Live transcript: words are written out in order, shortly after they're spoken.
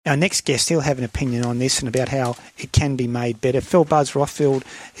Our next guest, he'll have an opinion on this and about how it can be made better. Phil Buzz Rothfield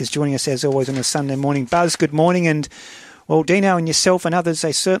is joining us as always on a Sunday morning. Buzz, good morning. And, well, Dino and yourself and others,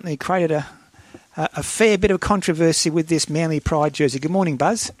 they certainly created a fair bit of controversy with this Manly Pride jersey. Good morning,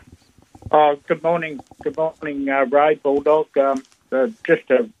 Buzz. Oh, good morning. Good morning, Ray Bulldog. Just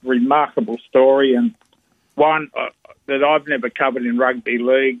a remarkable story, and one that I've never covered in rugby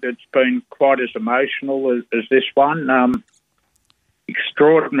league that's been quite as emotional as this one.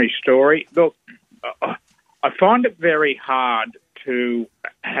 Extraordinary story. Look, I find it very hard to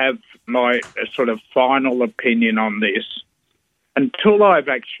have my sort of final opinion on this until I've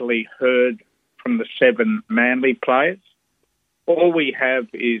actually heard from the 7 Manly players. All we have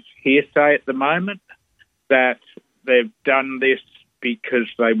is hearsay at the moment that they've done this because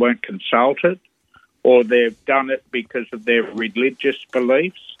they weren't consulted, or they've done it because of their religious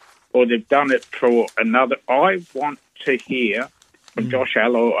beliefs, or they've done it for another. I want to hear from Josh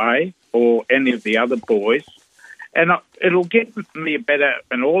Alloway or any of the other boys, and it'll give me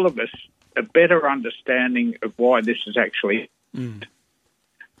and all of us, a better understanding of why this is actually.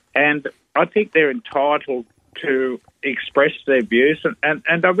 And I think they're entitled to express their views, and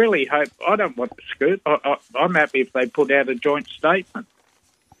I really hope, I don't want to scoot, I'm happy if they put out a joint statement,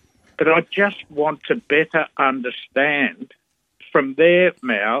 but I just want to better understand from their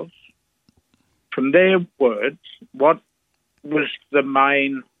mouths, from their words, what was the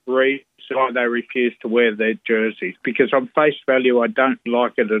main reason why they refused to wear their jerseys, because on face value I don't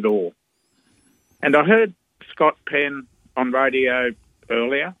like it at all. And I heard Scott Penn on radio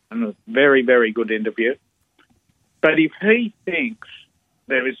earlier, in a very, very good interview. But if he thinks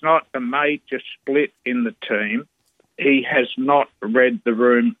there is not a major split in the team, he has not read the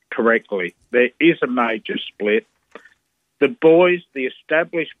room correctly. There is a major split. The boys, the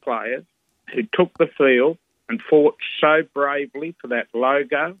established players who took the field and fought so bravely for that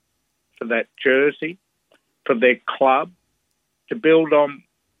logo, for that jersey, for their club, to build on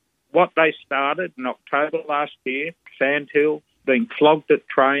what they started in October last year, Sandhill, being flogged at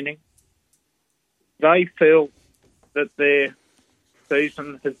training, they feel that their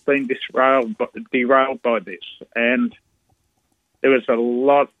season has been derailed by this. And there was a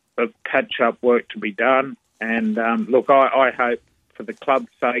lot of catch-up work to be done. And, look, I hope for the club's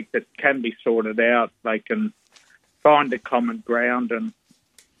sake that can be sorted out. They can find a common ground and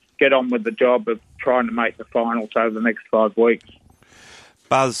get on with the job of trying to make the finals over the next 5 weeks.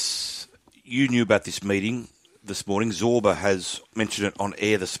 Buzz, you knew about this meeting this morning. Zorba has mentioned it on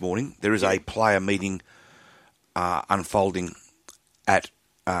air this morning. There is a player meeting unfolding at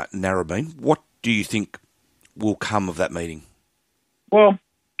Narrabeen. What do you think will come of that meeting? Well,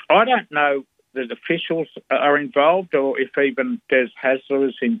 I don't know that officials are involved or if even Des Hasler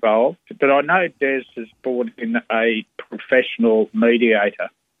is involved, but I know Des has brought in a professional mediator.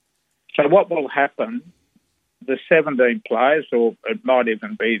 So what will happen, the 17 players, or it might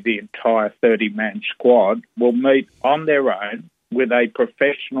even be the entire 30-man squad, will meet on their own with a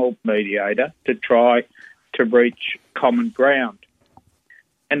professional mediator to try to reach common ground.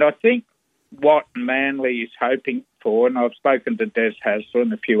 And I think what Manly is hoping for, and I've spoken to Des Hasler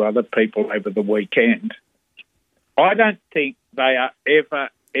and a few other people over the weekend, I don't think they are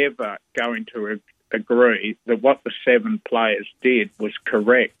ever going to agree that what the 7 players did was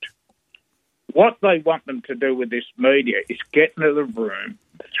correct. What they want them to do with this media is get into the room,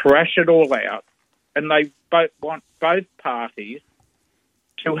 thrash it all out, and they want both parties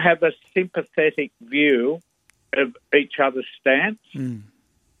to have a sympathetic view of each other's stance.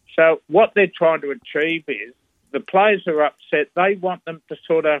 So what they're trying to achieve is the players are upset. They want them to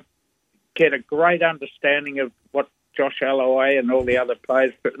sort of get a great understanding of what Josh Alloway and all the other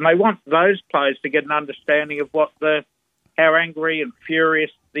players, and they want those players to get an understanding of how angry and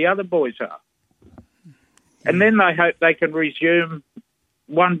furious the other boys are. And then they hope they can resume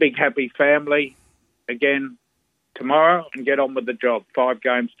one big happy family again tomorrow and get on with the job. 5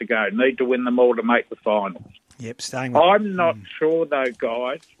 games to go. Need to win them all to make the finals. Yep, staying with I'm not sure, though,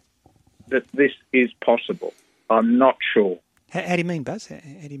 guys, that this is possible. I'm not sure. How do you mean, Buzz? How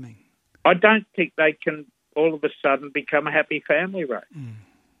do you mean? I don't think they can all of a sudden become a happy family, Ray.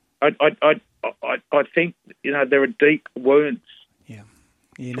 I think, there are deep wounds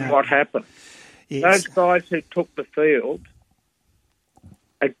from what happened. Yes. Those guys who took the field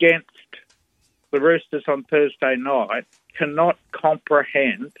against the Roosters on Thursday night cannot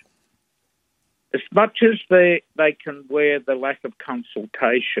comprehend, as much as they can wear the lack of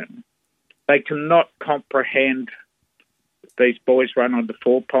consultation, they cannot comprehend these boys run onto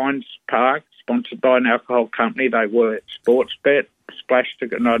Four Pines Park, sponsored by an alcohol company. They were Sportsbet, Splash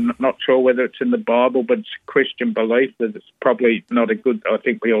Ticket, and I'm not sure whether it's in the Bible, but it's a Christian belief that it's probably not a good, I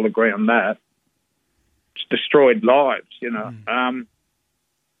think we all agree on that. It's destroyed lives,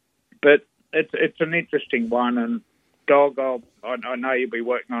 But it's an interesting one, and Dog, I know you'll be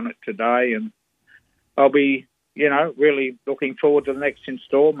working on it today, and I'll be, really looking forward to the next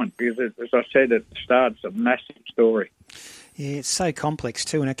instalment because, as I said at the start, it's a massive story. Yeah, it's so complex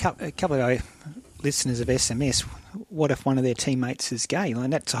too. And a couple of our listeners of SMS, what if one of their teammates is gay?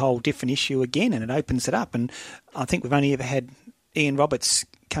 And that's a whole different issue again, and it opens it up. And I think we've only ever had Ian Roberts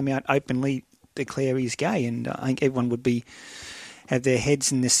come out openly declare he's gay, and I think everyone would have their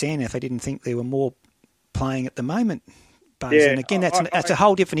heads in the sand if they didn't think there were more playing at the moment. Buzz. Yeah, and again, that's a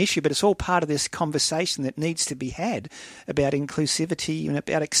whole different issue, but it's all part of this conversation that needs to be had about inclusivity and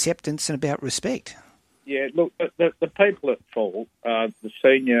about acceptance and about respect. Yeah, look, the people at fault are the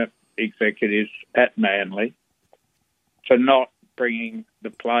senior executives at Manly for not bringing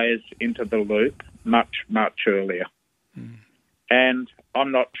the players into the loop much, much earlier. And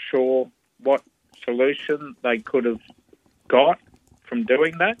I'm not sure what solution they could have got from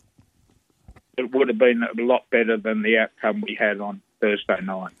doing that. It would have been a lot better than the outcome we had on Thursday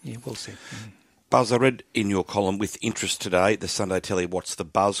night. Yeah, we'll see. Buzz, I read in your column with interest today, the Sunday Telly What's the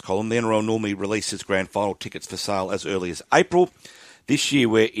Buzz column. The NRL normally releases grand final tickets for sale as early as April. This year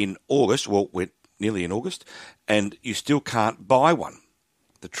we're in August, we're nearly in August, and you still can't buy one.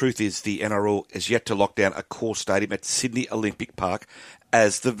 The truth is the NRL has yet to lock down a core stadium at Sydney Olympic Park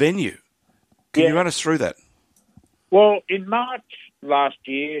as the venue. Can you run us through that? Well, in March last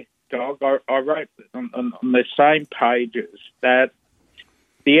year, Dog, I wrote on the same pages that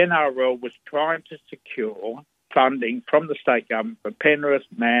the NRL was trying to secure funding from the state government for Penrith,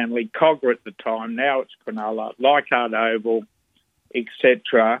 Manly, Cogger at the time, now it's Cronulla, Leichhardt Oval,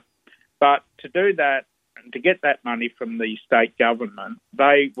 etc. But to do that, and to get that money from the state government,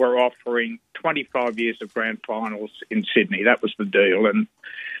 they were offering 25 years of grand finals in Sydney. That was the deal. And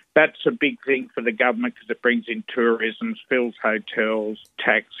that's a big thing for the government because it brings in tourism, fills hotels,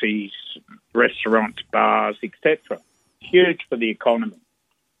 taxis, restaurants, bars, etc. Huge for the economy.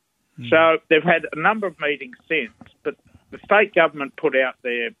 So they've had a number of meetings since, but the state government put out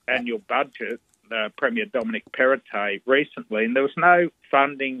their annual budget, Premier Dominic Perrottet, recently, and there was no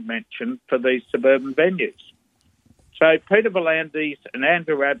funding mentioned for these suburban venues. So Peter V'landys and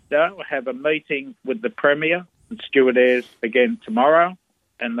Andrew Abdo have a meeting with the Premier and Stuart Ayres again tomorrow,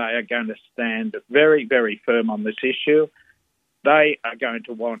 and they are going to stand very, very firm on this issue. They are going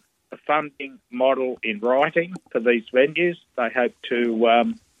to want a funding model in writing for these venues. They hope to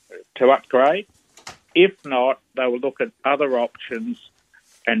upgrade. If not, they will look at other options,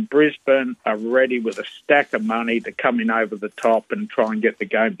 and Brisbane are ready with a stack of money to come in over the top and try and get the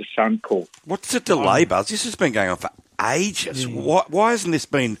game to Suncorp. What's the delay, Buzz? This has been going on for ages. Yeah. Why hasn't this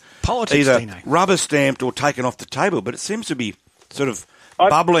been politics, either Dino? rubber stamped or taken off the table? But it seems to be sort of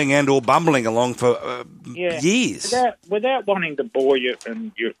bubbling and or bumbling along for years. Without wanting to bore you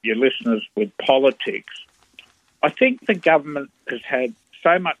and your listeners with politics, I think the government has had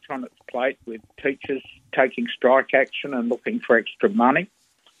so much on its plate with teachers taking strike action and looking for extra money,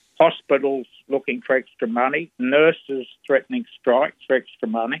 hospitals looking for extra money, nurses threatening strikes for extra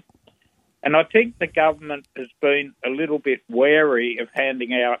money. And I think the government has been a little bit wary of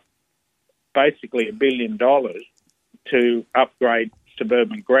handing out basically $1 billion to upgrade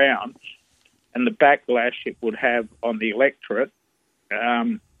suburban grounds and the backlash it would have on the electorate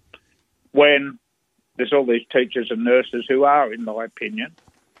when there's all these teachers and nurses who are, in my opinion,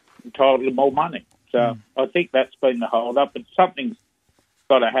 entitled to more money. So I think that's been the hold-up, and something's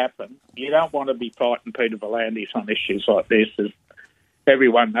got to happen. You don't want to be fighting Peter V'landys on issues like this, as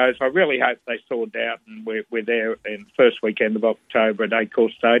everyone knows. I really hope they sort out, and we're there in the first weekend of October at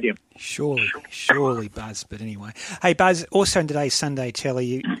Accor Stadium. Surely, Buzz. But anyway. Hey, Buzz, also in today's Sunday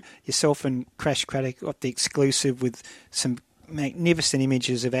Telly, yourself and Crash Craddock got the exclusive with some magnificent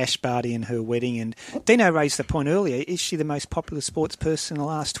images of Ash Barty and her wedding. And Dino raised the point earlier, is she the most popular sports person in the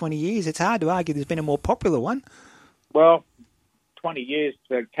last 20 years? It's hard to argue there's been a more popular one. Well, 20 years,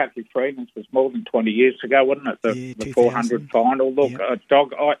 Cathy Freeman's was more than 20 years ago, wasn't it? The 400 final. Look,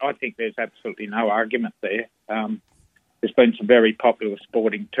 Dog, I think there's absolutely no argument there. There's been some very popular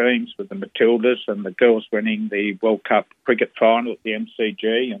sporting teams with the Matildas and the girls winning the World Cup cricket final at the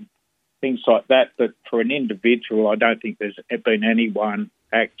MCG and things like that. But for an individual, I don't think there's been anyone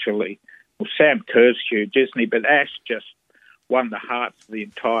actually. Well, Sam Kerr's huge, isn't he? But Ash just won the hearts of the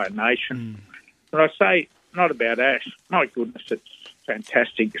entire nation. And I say, not about Ash. My goodness, it's a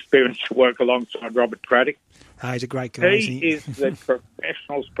fantastic experience to work alongside Robert Craddock. Oh, he's a great guy, isn't He he? is the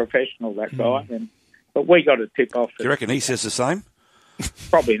professional's professional, that guy. But we got a tip off. Do you reckon he says the same?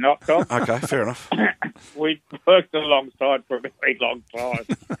 Probably not, Tom. Okay, fair enough. We worked alongside for a very long time.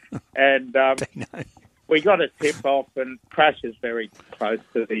 And we got a tip off, and Crash is very close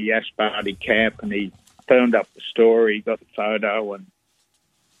to the Ashbarty camp, and he turned up the story, got the photo, and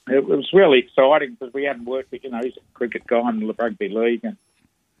it was really exciting because we hadn't worked with, he's a cricket guy in the rugby league, and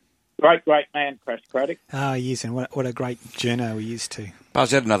great man, Crash Craddock. Oh, he is, and what a great journo he is too.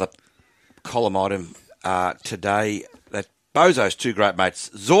 Buzz had another column item today that Bozo's two great mates,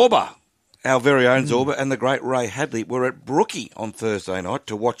 Zorba, our very own Zorba, and the great Ray Hadley were at Brookie on Thursday night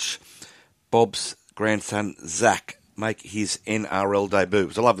to watch Bob's grandson, Zach, make his NRL debut. It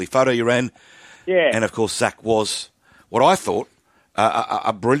was a lovely photo you ran. Yeah. And, of course, Zach was what I thought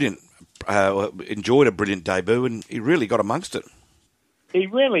a brilliant, enjoyed a brilliant debut, and he really got amongst it. He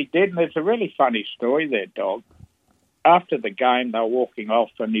really did, and there's a really funny story there, Dog. After the game, they were walking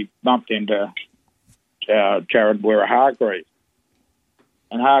off, and he bumped into Jared Hargreaves.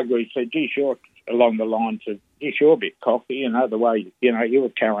 And Hargreaves said, gee, sure, along the lines of, gee, sure, a bit cocky, the way, you were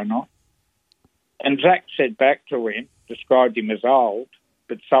carrying on. And Zach said back to him, described him as old,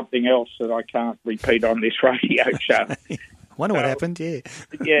 but something else that I can't repeat on this radio show. Wonder what happened, yeah.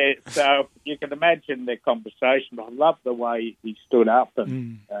 Yeah, so you can imagine their conversation. I love the way he stood up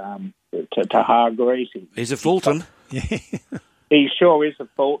and to Hargreaves. He's a Fulton. Yeah. He sure is a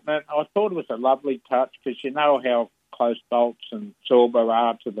Fulton. And I thought it was a lovely touch because you know how close Bolts and Zorba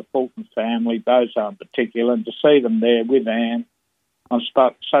are to the Fulton family, those are in particular, and to see them there with Anne on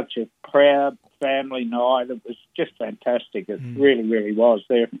such a proud family night, it was just fantastic. It really, really was.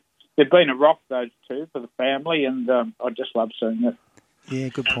 They've been a rock, those two, for the family, and I just love seeing it. Yeah,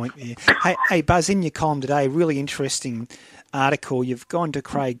 good point. Yeah. Hey, Buzz, in your column today, really interesting article. You've gone to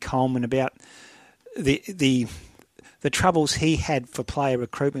Craig Coleman about the troubles he had for player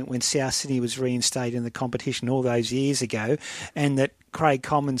recruitment when South Sydney was reinstated in the competition all those years ago, and that Craig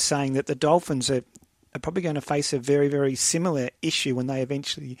Coleman's saying that the Dolphins are probably going to face a very, very similar issue when they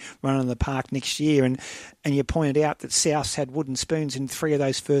eventually run on the park next year. And you pointed out that South had wooden spoons in 3 of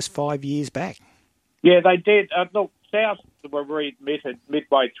those first 5 years back. Yeah, they did. Look, South were readmitted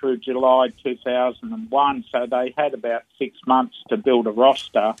midway through July 2001, so they had about 6 months to build a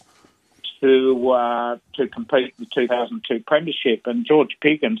roster to compete in the 2002 Premiership. And George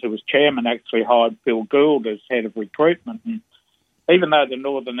Piggins, who was chairman, actually hired Phil Gould as head of recruitment. And even though the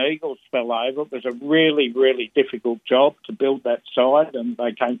Northern Eagles fell over, it was a really, really difficult job to build that side, and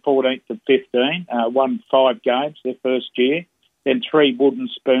they came 14th of 15, won 5 games their first year, then 3 wooden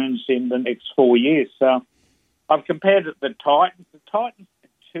spoons in the next 4 years. So I've compared it to the Titans. The Titans had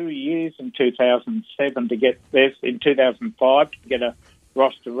 2 years in 2007 to get this, in 2005 to get a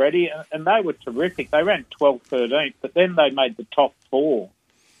roster ready, and they were terrific. They ran 12th, 13th, but then they made the top 4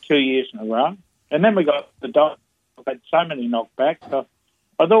 2 years in a row. And then we got the Dolphins. Had so many knockbacks. So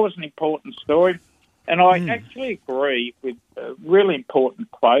I thought it was an important story. And I actually agree with a really important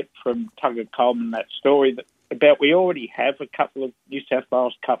quote from Tugger Coleman in that story about we already have a couple of New South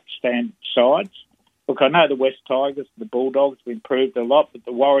Wales Cup standard sides. Look, I know the West Tigers and the Bulldogs have improved a lot, but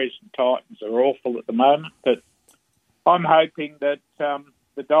the Warriors and Titans are awful at the moment. But I'm hoping that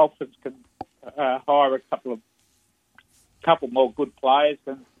the Dolphins can hire a couple more good players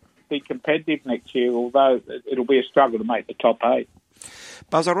and be competitive next year, although it'll be a struggle to make the top 8.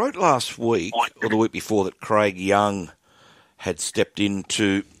 Buzz, I wrote last week, or the week before, that Craig Young had stepped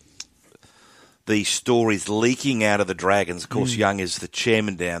into the stories leaking out of the Dragons. Of course, Young is the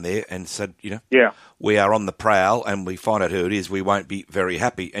chairman down there, and said, we are on the prowl, and we find out who it is, we won't be very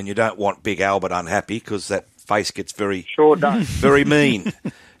happy. And you don't want Big Albert unhappy, because that face gets very mean.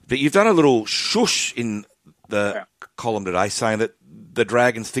 But you've done a little shush in the column today, saying that the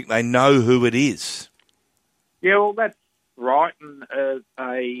Dragons think they know who it is. Yeah, well, that's right. And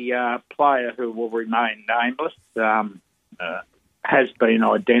a player who will remain nameless has been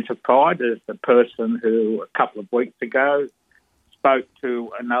identified as the person who, a couple of weeks ago, spoke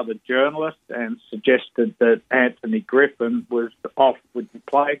to another journalist and suggested that Anthony Griffin was off with the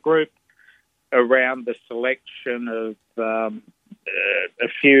player group around the selection of a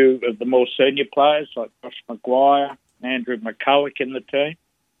few of the more senior players like Josh Maguire, Andrew McCulloch in the team.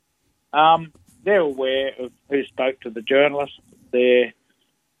 They're aware of who spoke to the journalist. They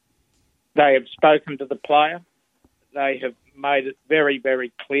have spoken to the player. They have made it very,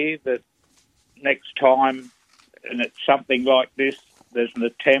 very clear that next time, and it's something like this, there's an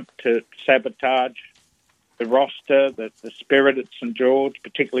attempt to sabotage the roster, the spirit at St George,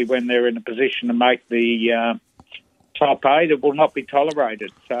 particularly when they're in a position to make the top 8, it will not be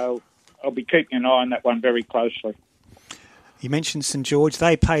tolerated. So I'll be keeping an eye on that one very closely. You mentioned St George.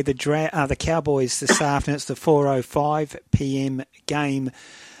 They play the Cowboys this afternoon. It's the 4:05 p.m. game.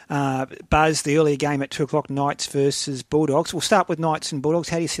 Buzz, the earlier game at 2 o'clock, Knights versus Bulldogs. We'll start with Knights and Bulldogs.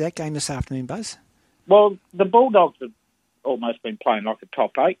 How do you see that game this afternoon, Buzz? Well, the Bulldogs have almost been playing like a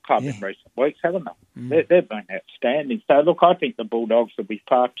top 8 club in recent weeks, haven't they? They've been outstanding. So, look, I think the Bulldogs will be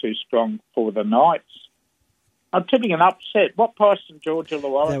far too strong for the Knights. I'm tipping an upset. What price St George or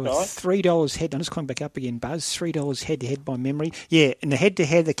Luella? They were $3 head. I'm just calling back up again, Buzz. $3 head-to-head by memory. Yeah, in the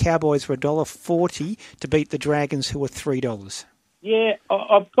head-to-head, the Cowboys were $1.40 to beat the Dragons, who were $3. Yeah,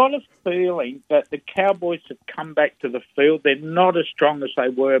 I've got a feeling that the Cowboys have come back to the field. They're not as strong as they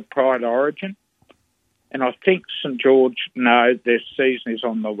were prior to Origin. And I think St George know their season is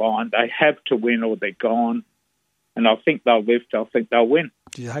on the line. They have to win or they're gone. And I think they'll lift. I think they'll win.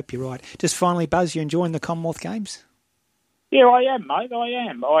 I hope you're right. Just finally, Buzz, you enjoying the Commonwealth Games? Yeah, I am, mate. I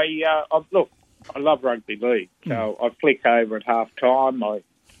am. Look, I love rugby league. So I flick over at half time. I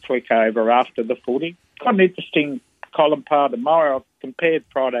flick over after the footy. Got an interesting column part tomorrow. I've compared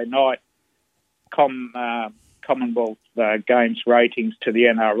Friday night Commonwealth Games ratings to the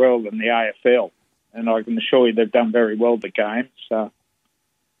NRL and the AFL. And I can assure you they've done very well, the games.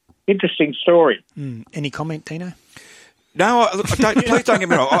 Interesting story. Any comment, Dino? No, please don't get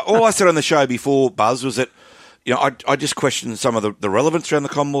me wrong. All I said on the show before, Buzz, was that I just questioned some of the relevance around the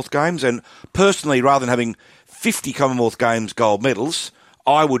Commonwealth Games. And personally, rather than having 50 Commonwealth Games gold medals,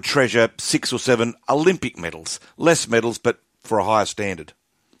 I would treasure 6 or 7 Olympic medals. Less medals, but for a higher standard.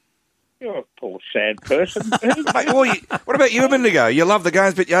 You're a poor, sad person. What about you a minute ago? You love the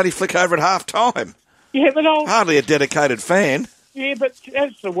games, but you only flick over at half time. Yeah, but hardly a dedicated fan. Yeah, but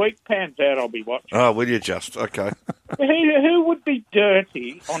as the week pans out, I'll be watching. Oh, will you just? Okay. Who would be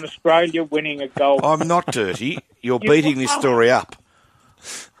dirty on Australia winning a gold? I'm not dirty. You're beating this story up.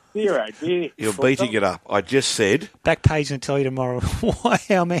 Dear, oh dear. You're beating it up. I just said. Back page and tell you tomorrow why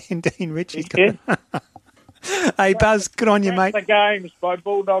our man Dean Ritchie's got Hey, Buzz, good on you, mate. The Games by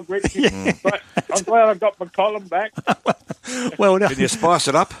Bulldog Richie. I'm glad I got my column back. Well done. Can you spice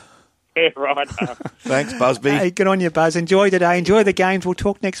it up? Yeah, right. Thanks, Busby. Hey, good on you, Buzz. Enjoy today. Enjoy the games. We'll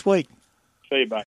talk next week. See you, mate.